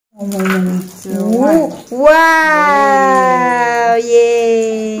Wow!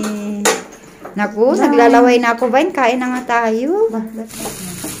 Yay! Naku, naglalaway na ako, Vine. Kain na nga tayo.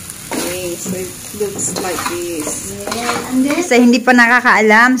 Okay, so it looks like this. Sa hindi pa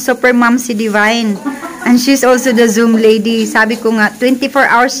nakakaalam, super mom si Divine. And she's also the Zoom lady. Sabi ko nga,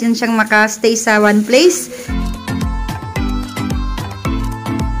 24 hours yun siyang makastay sa one place.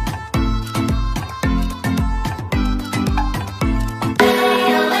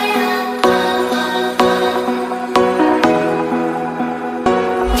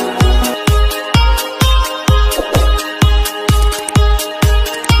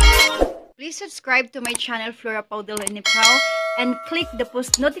 Subscribe to my channel Flora Paudel in Nepal and click the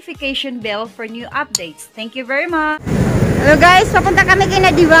post notification bell for new updates. Thank you very much. Hello guys, papunta kami kay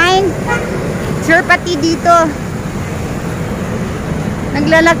na Divine. Sir pati dito.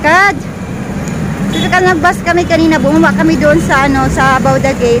 Naglalakad. Dito ka nagbus kami kanina, bumaba kami doon sa sa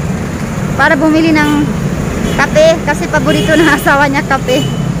Bauda Gate para bumili ng kape kasi paborito ng asawa niya kape.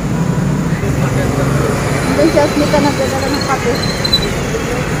 Doon siya smita nagdadala ng kape.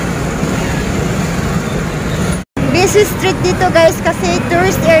 Busy street dito guys kasi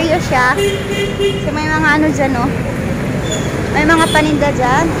tourist area siya. So may mga dyan may mga paninda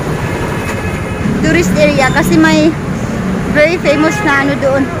dyan. Tourist area kasi may very famous na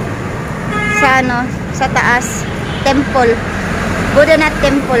doon sa sa taas. Temple. Buddha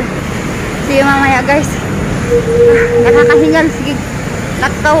Temple. Sige mamaya guys. Nakakahingal. Sige.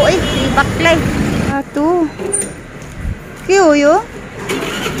 Laktaw sige baklay. Ato. Kiyo.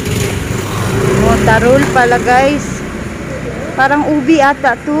 Tarul pala guys. Parang ubi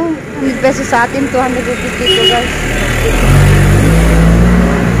ata to. 100 pesos sa atin, 250 to guys.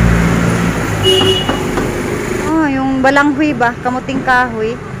 Oh, yung balanghoy ba? Kamuting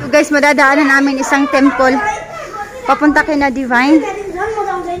kahoy. So guys, madadaanan namin isang temple. Papunta kay na Divine.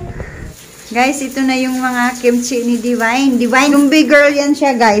 Guys, ito na yung mga kimchi ni Divine. Divine, lumbi girl yan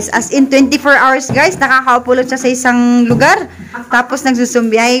siya guys. As in 24 hours guys, nakakaupulot siya sa isang lugar. Tapos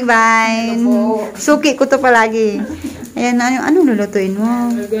nagsusumbi. Ay, Vine. Suki ko to palagi. Ayan, anong lulutuin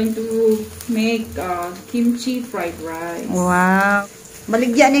mo? We're going to make kimchi fried rice. Wow.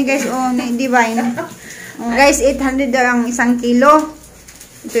 Baligyan niya guys, ni Divine. Guys, 800 daw ang isang kilo.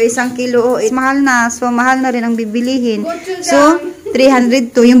 Ito isang kilo. Mahal na. So, mahal na rin ang bibilihin. So,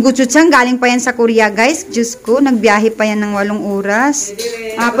 300 to. Yung guchuchang galing pa yan sa Korea guys. Diyos ko, nagbiyahe pa yan ng 8 oras.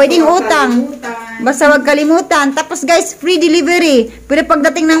 Pwedeng utang. Basta wag kalimutan. Tapos guys, free delivery. Pero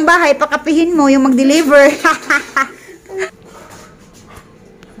pagdating ng bahay, pakapihin mo yung mag-deliver.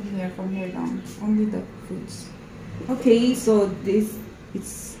 From here down. Only the fruits. Okay, so this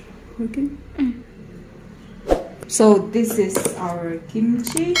is okay. So this is our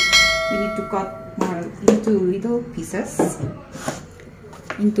kimchi. We need to cut more into little pieces.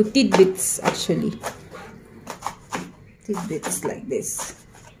 Into tidbits actually. Tidbits like this.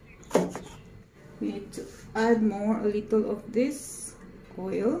 We need to add a little of this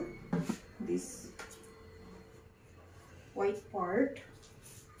oil, this white part,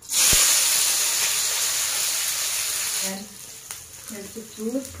 and we have to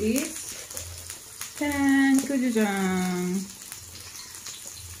put this and guchuchang.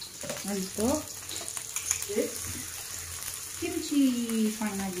 Also this kimchi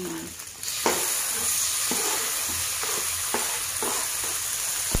finally.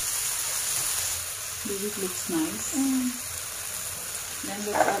 It looks nice. Then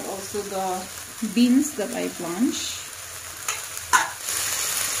let's add also the beans that I blanched.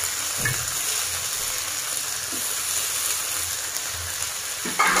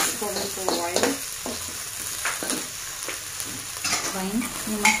 Cover for a while. Vine,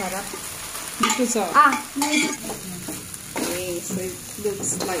 yung masarap. Because of okay, so it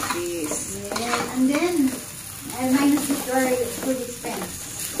looks like this. Yeah, and then minus it or food expense.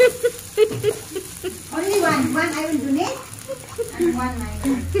 Only one I will donate and one I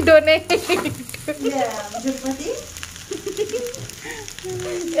will donate. Yeah, just pati.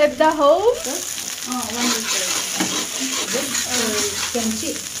 At the home? Oh, 1 liter.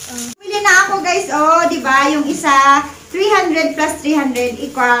 Kimchi. Pili na ako guys, di ba? Yung isa 300 plus 300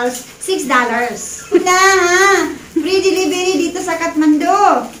 equals $6. Na ha? Free delivery dito sa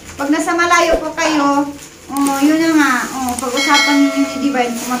Kathmandu. Pag nasa malayo po kayo, yun na nga. Pag-usapan niyo ni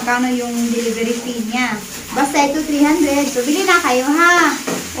Divine kung magkano yung delivery fee niya. Basta ito 300. So, bili na kayo ha.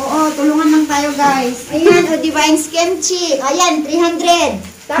 Oo, tulungan lang tayo guys. Ayan, Divine's kimchi. Ayan, 300.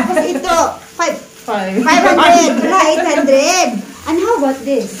 Tapos ito, 500. 800. And how about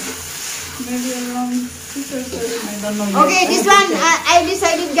this? Maybe around 6 or 7. I don't know. Okay, this one, I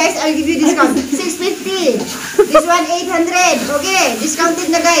decided guys, I'll give you discount. 650. This one, 800. Okay, discounted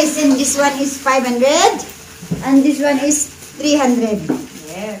na guys. guys, and this one is 500. And this one is 300.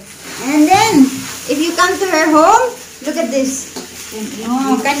 Yes. And then, if you come to her home, look at this.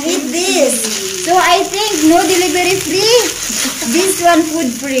 Oh, can eat this. So I think no delivery free. This one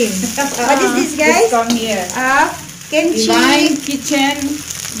food free. What is this, guys? Just come here. Kimchi. Divine Kitchen.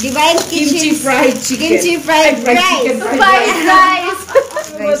 Divine Kimchi Fried Chicken. Kimchi Fried Rice. Fried rice.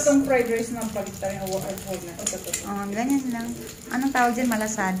 Guys. Itong fried rice na palitan yung Oh, ganyan lang. Anong tawag dyan?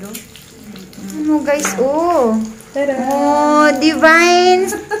 Malasado? Ano, guys? Oh. Oh,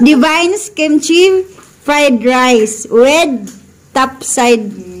 Divine's Kimchi Fried Rice with top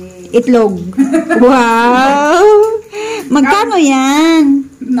side itlog. Wow! Magkano yan?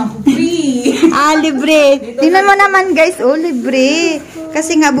 Naku, free. Libre. Tingnan mo naman, guys. Oh, libre.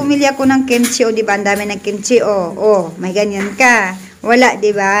 Kasi nga, bumili ako ng kimchi. O, diba? Ang dami ng kimchi. Oh, may ganyan ka. Wala,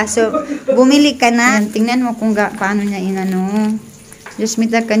 diba? So, bumili ka na. Tingnan mo kung paano niya inano.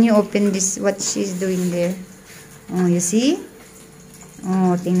 Jasmita, can you open this, what she's doing there? Oh, you see?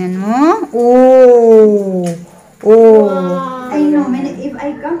 Oh, tingnan mo. Oh. Wow. I know. If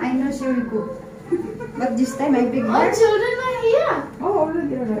I come, I know she will cook. But this time, I pick her. All children are here. Oh,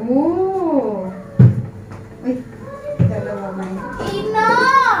 already. Oh. Wait. Dalawa man.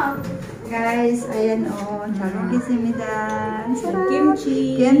 Enough. Guys, ayan oh. Charong kisimida. Ang sarap.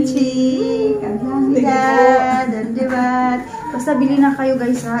 Kimchi. Kamsahamnida. Dandibat. Basta bili na kayo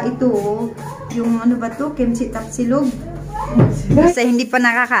guys ha. Ito oh. Yung ano ba to? Kimchi tapsilog. Basta hindi pa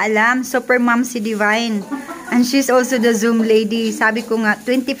nakakaalam. Super mom si Divine. And she's also the Zoom lady. Sabi ko nga,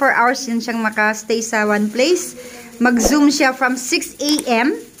 24 hours yun siyang makastay sa one place. Mag-Zoom siya from 6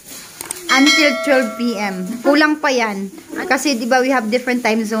 a.m. until 12 p.m. Kulang pa yan. Kasi di ba we have different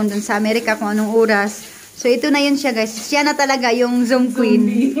time zone dun sa Amerika kung anong oras. So ito na yun siya guys. Siya na talaga yung Zoom queen.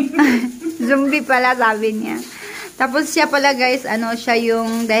 Zombie pala sabi niya. Tapos siya pala guys, siya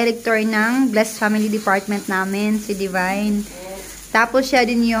yung director ng Blessed Family Department namin, si Divine. Tapos siya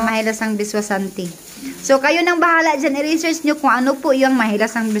din yung Mahilasang Biswasanti. So kayo nang bahala dyan, i-research nyo kung ano po yung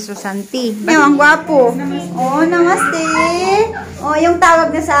Mahilasang Biswasanti. Ang gwapo. Oh, namaste. Oh, yung tawag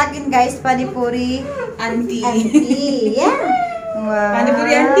na sa akin guys, Panipuri Auntie. Auntie. Yeah. Wow.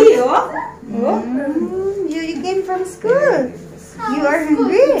 Panipuri Auntie, oh. You came from school. You are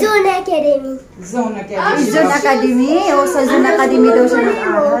hungry. Zone Academy. Zone Academy. Zone Academy. O, sa Zone Academy daw siya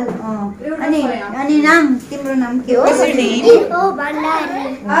nag-aaral. Oh. Ani nang? Timro nam ki. What's your name? Oh,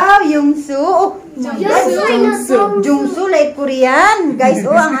 Bhandari. Yungsu. Oh, Jungsu, like Korean. Guys,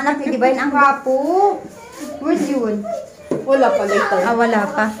 ang anak ni Divine, ang gwapo. Where's yun? Wala pa later. Wala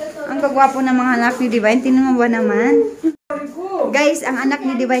pa. Ang kagwapo ng mga anak ni Divine. Tingnan mo ba naman? Guys, ang anak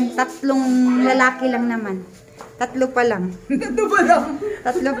ni Divine, 3 lalaki lang naman. 3 pa lang. 3 pa lang.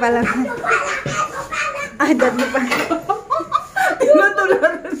 3 pa.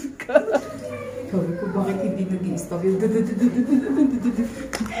 Tinatularan ka. Sabi ko, bakit hindi nag-i-stop yun?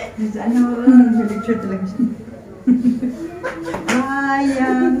 Lecture talaga siya.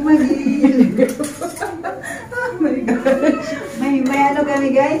 Ayang mag-ilig. Oh my gosh. May ano kami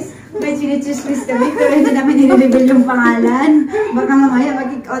guys? May chinichismis kami pero hindi namin nililibel yung pangalan. Baka mamaya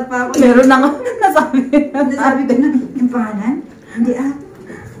mag-kick out pa ako. Meron na nga. Nasabi ko na, yung pangalan? Hindi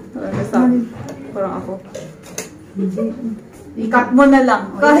Nasabi. Parang ako. Ikat mo na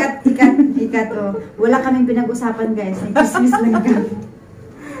lang. Ikat oh. Wala kaming pinag-usapan guys. May chismis lang kami.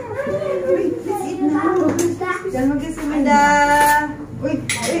 Let's eat now. Diyan mag-isimida. Uy,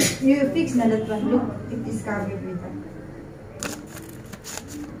 you fix na that one. Look, it is covered with that.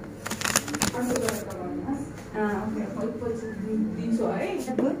 Okay.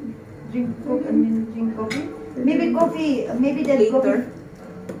 Good. Drink coffee. Maybe coffee. Maybe that Later. coffee.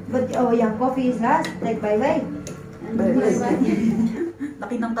 But yeah, coffee is last. Like bye-bye.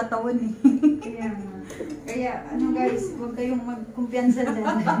 Laki ng katawan eh. Kaya guys, huwag kayong magkumpiyansa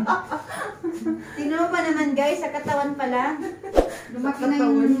dyan. Tingnan mo pa naman guys, sa katawan pala. Lumaki na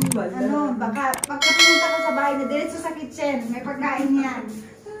yung, baka pagkapunta ka sa bahay na diretso sa kitchen, may pagkain yan.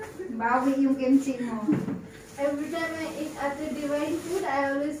 Bawi yung kimchi mo. Every time I eat at the Divine food,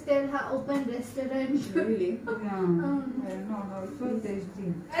 I always tell her open restaurant. Really? I don't know how it's so tasty.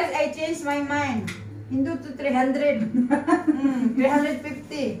 Guys, I changed my mind. Hindi to 300.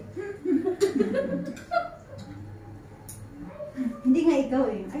 350. Hindi nga ikaw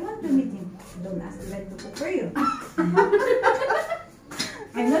eh. I want to meet him. Don't ask Divine to cook for you.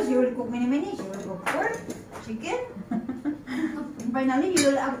 I know she will cook many. She will cook pork, chicken. And finally,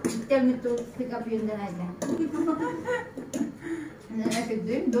 you will tell me to pick up you in the night. And then I said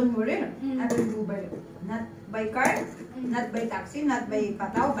to him, don't worry. I will go not by car, not by taxi, not by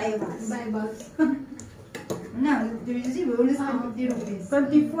pataw, by bus. By bus. No, you see, we only spend 50 rupees.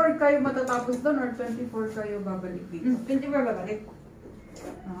 24 kayo matatapos doon or 24 kayo babalik dito? 24 babalik.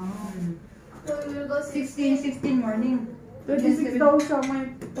 So we will go 16 morning. 26 daw siya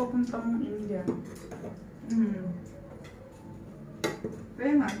may papuntang India.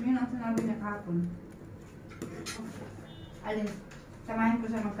 Pero nga, yun ang sinabi niya kahapon. Alin, samahin ko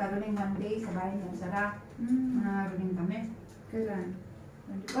siya magkaroling one day sa bahay niya. Sarap. Manangaroling kami. Kailan?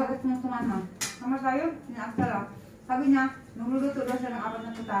 Bakit mo sumama? Sama tayo, sinaakta lang. Sabi niya, nagluluto daw siya ng 4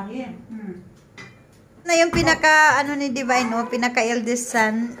 na putahe. Na yung pinaka, ano ni Divine, no? Pinaka eldest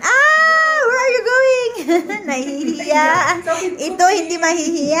son. Ah! Where are you going? Nahihiya. Ito, hindi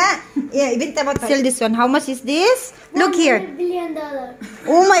mahihiya. Yeah, ibenta mo. Sell this one. How much is this? Look here. $1 billion.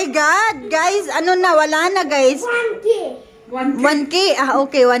 Oh my God! Guys, ano na, wala na guys. 1K. 1K? Ah,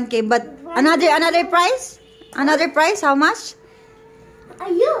 okay, 1K. But another price? Another price? How much?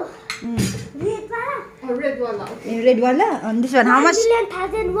 Ayo. Red wala. Oh, red wala. Okay. Red wala. On this one, how much?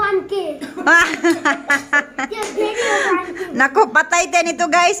 1,001K. Just get your 1K. Nako, patay tayo nito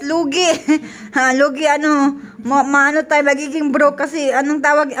guys. Lugi. Lugi, ano. Maano tayo, magiging broke kasi. Anong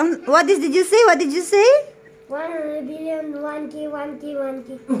tawag? What did you say? What did you say? 100 billion, 1K, 1K, 1K.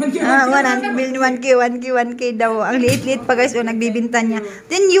 100 billion, 1K daw. Ang liit-liit pa guys. O, nagbibinta niya.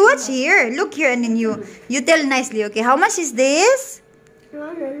 Then you watch here. Look here and then you tell nicely. Okay, how much is this?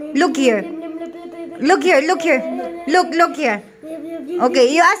 Look here. Look here, look here. Look here.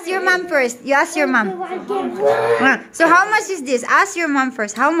 Okay, you ask your mom first. You ask your mom. So how much is this? Ask your mom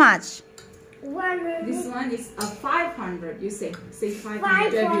first. How much? This one is a 500. You say 500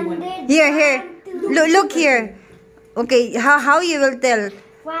 to everyone. Here. Look here. Okay, how you will tell?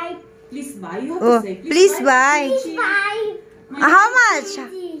 Please buy. You have Oh, to say please buy. How much?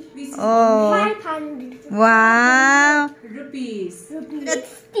 This is Oh, 500 wow. rupees.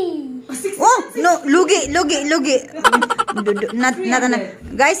 Oh, no, lugi. Not.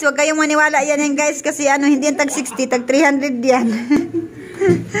 Guys, wag kayong maniwala yan guys kasi ano, hindi yan tag 60, tag 300 yan.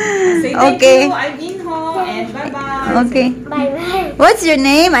 Say thank Okay. you. I'm Inho and bye-bye. Okay. Bye-bye. What's your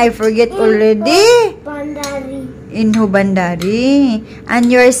name? I forget already. Bhandari. Inho Bhandari. And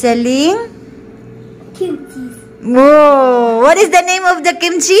you're selling? Kimchi. Whoa! What is the name of the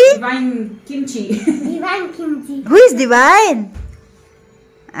kimchi? Divine Kimchi. Divine Kimchi. Who is Divine?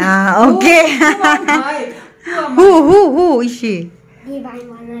 Ah, okay. Who is she? Divine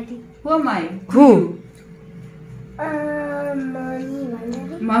Bhandari. Who am I? Who? Mommy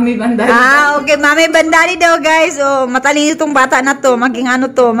Bhandari. Mami Bhandari. Ah, okay. Mami Bhandari daw, guys. Oh, matalino itong bata na to. Maging ano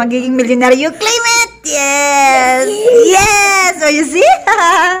to, magiging millionaire. You claim it! Yes! Yes! So, you see?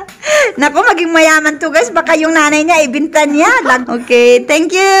 Naku, maging mayaman to, guys. Baka yung nanay niya, ibinta niya. Okay, thank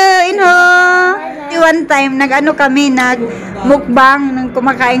you, Inho. One time, nag-ano kami, nag-mukbang ng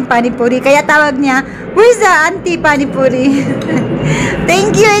kumakaing panipuri. Kaya tawag niya, where's the auntie panipuri?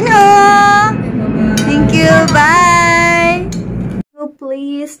 Thank you, Inho. Thank you. Bye. So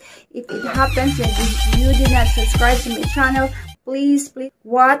please, if it happens that you did not subscribe to my channel, please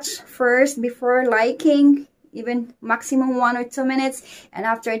watch first before liking, even maximum 1 or 2 minutes, and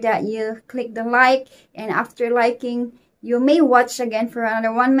after that you click the like, and after liking you may watch again for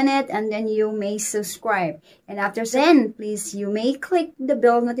another 1 minute, and then you may subscribe, and after then please you may click the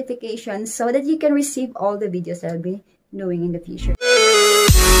bell notification so that you can receive all the videos I'll be doing in the future.